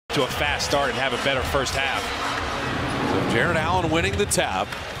to a fast start and have a better first half. So Jarrett Allen winning the tap.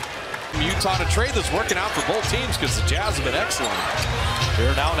 Utah to trade that's working out for both teams because the Jazz have been excellent.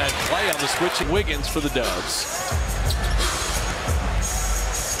 Jarrett Allen had play on the switching Wiggins for the Dubs.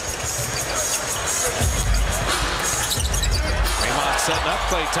 Draymond setting up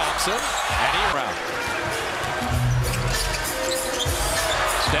Klay Thompson, and he around.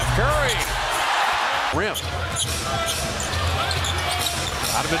 Steph Curry, rim.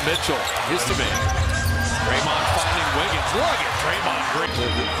 Donovan Mitchell, his to me. Draymond finding Wiggins. Look at Draymond. Great.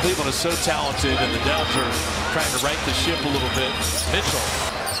 Cleveland is so talented, and the Dubs are trying to right the ship a little bit. Mitchell.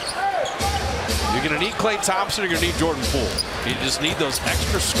 You're going to need Klay Thompson, you're going to need Jordan Poole. You just need those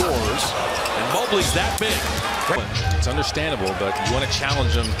extra scores, and Mobley's that big. It's understandable, but you want to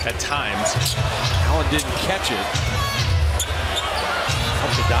challenge him at times. Allen didn't catch it.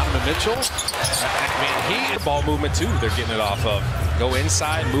 Up to Donovan Mitchell. He ball movement too. They're getting it off of. Go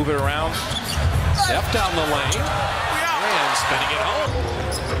inside, move it around. Step down the lane. And spinning it home.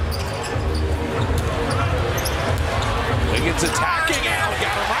 Wiggins attacking out.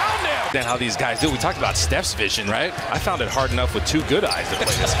 Got around him. Then how these guys do. We talked about Steph's vision, right? I found it hard enough with two good eyes to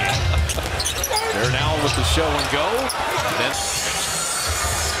play this game. They're now with the show and go. And then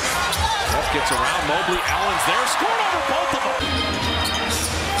Steph gets around Mobley. Allen's there. Scored over both of them.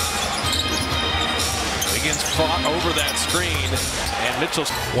 Wiggins fought over that screen. And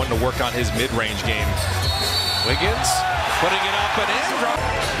Mitchell's wanting to work on his mid-range game. Wiggins putting it up and in.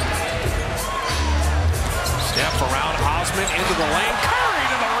 Steph around Osman into the lane. Curry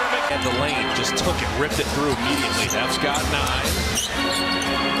to the rim. And the lane just took it, ripped it through immediately. Steph's got 9.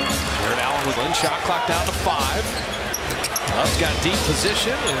 Jarrett Allen with one shot clock down to 5. Love's got deep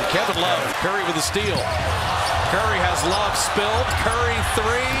position, and Kevin Love, Curry with a steal. Curry has Love spilled. Curry 3.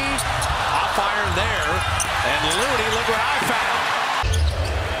 Off iron there. And Looney, look what I found.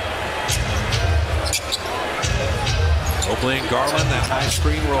 Mobley and Garland, that high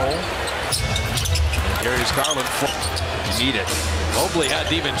screen roll. Darius Garland, you need it. Mobley had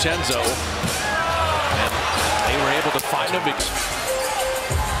DiVincenzo, and they were able to find him in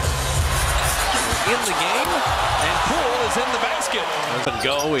the game, and Poole is in the basket. And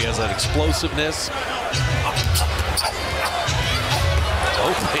go, he has that explosiveness.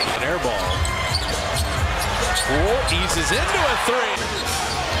 Mobley, an air ball. Poole eases into a 3.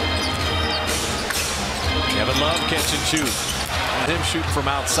 Kevin Love catch and shoot. Him shoot from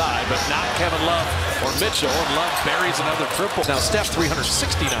outside, but not Kevin Love or Mitchell, and Love buries another triple. Now Steph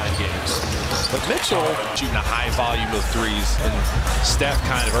 369 games, but Mitchell shooting a high volume of threes, and Steph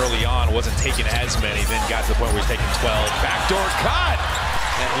kind of early on wasn't taking as many, then got to the point where he's taking 12. Backdoor cut,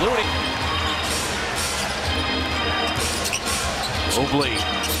 and Looney. Mobley.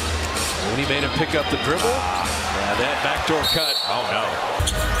 Looney made him pick up the dribble. Yeah, that backdoor cut. Oh no.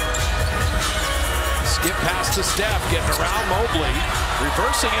 Skip pass to Steph, getting around Mobley,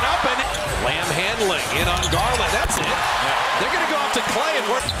 reversing it up, and Lamb handling in on Garland. That's it. Yeah. They're going to go up to Klay and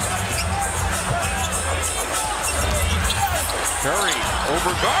work. Curry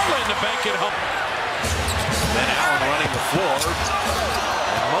over Garland to bank it home. Then Allen running the floor.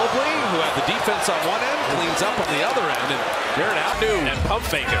 And Mobley, who had the defense on one end, cleans up on the other end. And Jarrett Allen and pump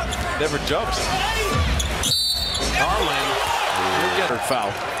faking. Never jumps. Garland will get her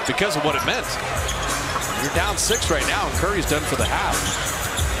foul because of what it meant. You're down 6 right now, and Curry's done for the half.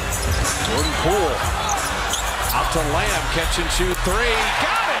 Jordan Poole out to Lamb, catch and shoot 3.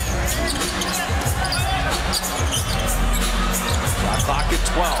 Got it! Shot clock at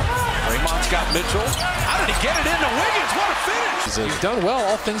 12. Draymond's got Mitchell. How did he get it into Wiggins? What a finish! He's done well,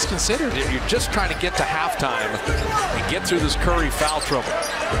 all things considered. You're just trying to get to halftime and get through this Curry foul trouble.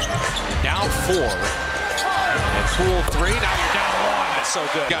 You're down 4. And Poole 3. Now you're down 1. So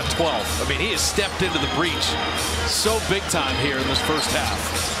good. Got 12. I mean, he has stepped into the breach so big time here in this first half.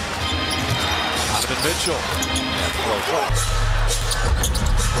 Donovan Mitchell.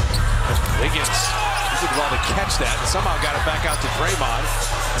 Wiggins. He did well to catch that and somehow got it back out to Draymond.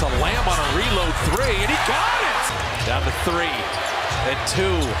 It's a Lamb on a reload 3, and he got it! Down to 3 and 2.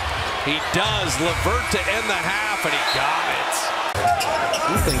 He does. LeVert to end the half, and he got it.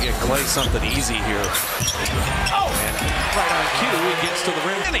 We can get Klay something easy here. Oh, and right on cue, he gets to the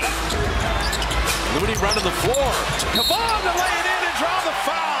rim. Looney running the floor. Kavon to lay it in and draw the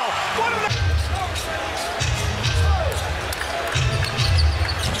foul. What an...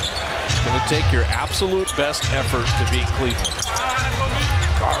 It's going to take your absolute best effort to beat Cleveland.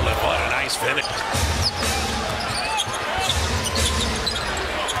 Garland, what a nice finish.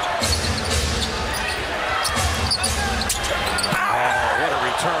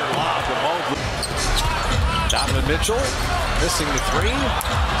 Turn lob to Mobley. Donovan Mitchell missing the 3.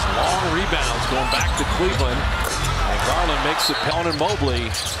 rebounds going back to Cleveland. And Garland makes it. Pellin and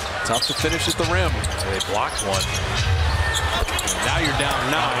Mobley. Tough to finish at the rim. They blocked one. And now you're down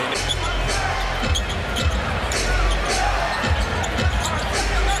 9.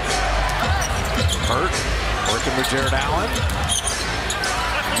 Hurt. Working with Jared Allen.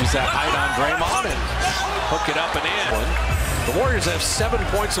 Use that height on Draymond and hook it up and in. The Warriors have 7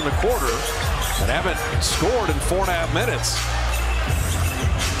 points in the quarter but haven't scored in 4.5 minutes.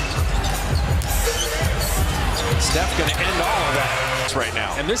 Steph going to end all of that right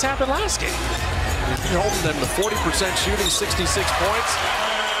now. And this happened last game. He's holding them to 40% shooting, 66 points,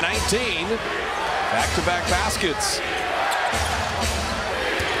 19 back-to-back baskets.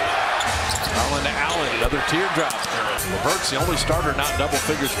 Garland to Allen, another teardrop. LeVert's the only starter not double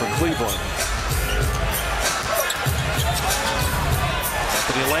figures for Cleveland.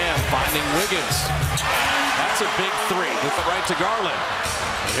 Anthony Lamb finding Wiggins. That's a big 3. With the right to Garland.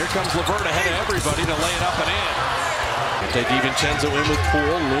 And here comes LeVert ahead of everybody to lay it up and in. Dante DiVincenzo in with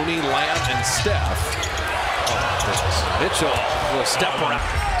Poole, Looney, Lamb, and Steph. Oh, Mitchell will step around.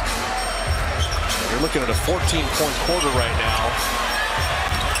 You're looking at a 14-point quarter right now.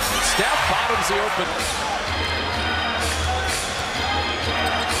 And Steph bottoms the open.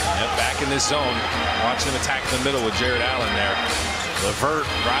 Yep, back in this zone. Watching him attack in the middle with Jared Allen there. LeVert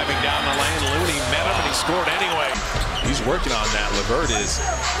driving down the lane. Looney met him and he scored anyway. He's working on that. LeVert is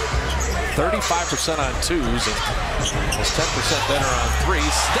 35% on 2s and almost 10% better on 3s.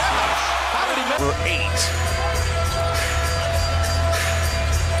 Steph, how did he miss? For 8.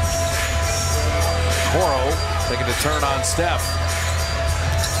 Toro taking a turn on Steph.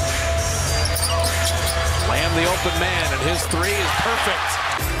 Lamb the open man, and his 3 is perfect.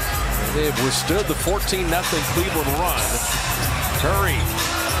 They've withstood the 14-0 Cleveland run. Curry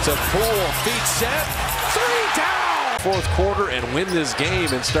to Poole, feet set, 3 down! Fourth quarter and win this game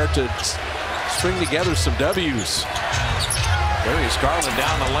and start to string together some W's. Darius Garland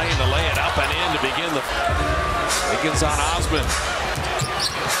down the lane to lay it up and in to begin the... Wiggins on Osman.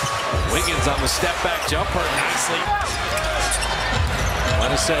 Wiggins on the step back jumper, nicely.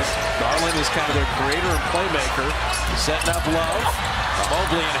 Like I said, Garland is kind of their creator and playmaker. Setting up Love.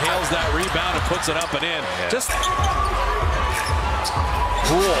 Mobley inhales that rebound and puts it up and in. Yeah. Just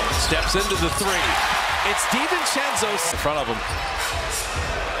Poole steps into the 3. It's DiVincenzo in front of him.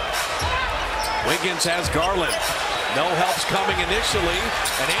 Wiggins has Garland. No help's coming initially,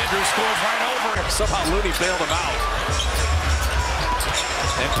 and Andrews scores right over him. Somehow Looney bailed him out.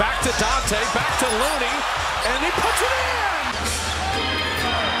 And back to Dante, back to Looney, and he puts it in!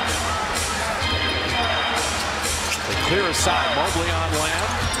 They clear aside, Mobley on Lamb.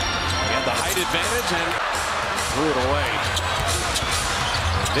 He had the height advantage and threw it away.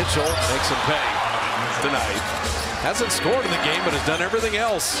 Mitchell makes him pay tonight. Hasn't scored in the game, but has done everything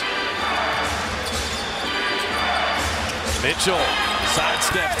else. Mitchell,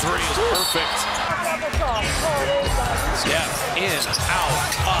 sidestep 3 is perfect. Steph, in,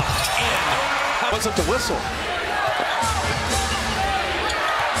 out, up, in. That wasn't the whistle.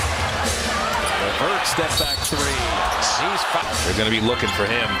 LeVert step back 3. He's fouled. They're going to be looking for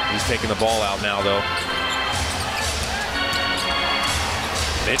him. He's taking the ball out now, though.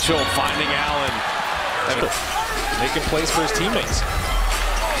 Mitchell finding Allen. Making plays for his teammates.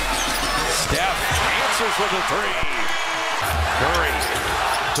 Steph answers with a 3. Curry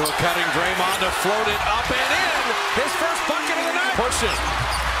to a cutting Draymond to float it up and in. His first bucket of the night. Pushing.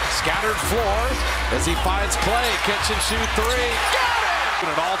 Scattered floor as he finds Clay. Catch and shoot 3. Got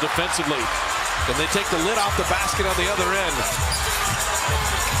it! It all defensively. Then they take the lid off the basket on the other end.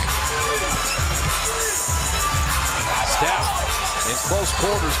 Steph in close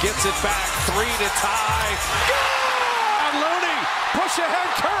quarters gets it back. 3 to tie. And Looney. Push ahead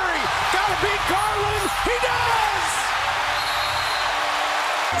Curry. Gotta beat Garland. He does!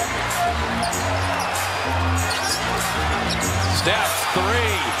 Steph, 3.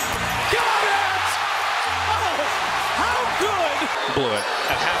 Got it! Oh, how good! Blew it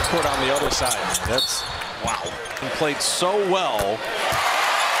at half court on the other side. That's, wow. He played so well.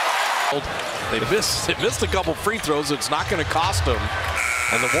 They missed a couple free throws. It's not going to cost them.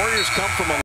 And the Warriors come from a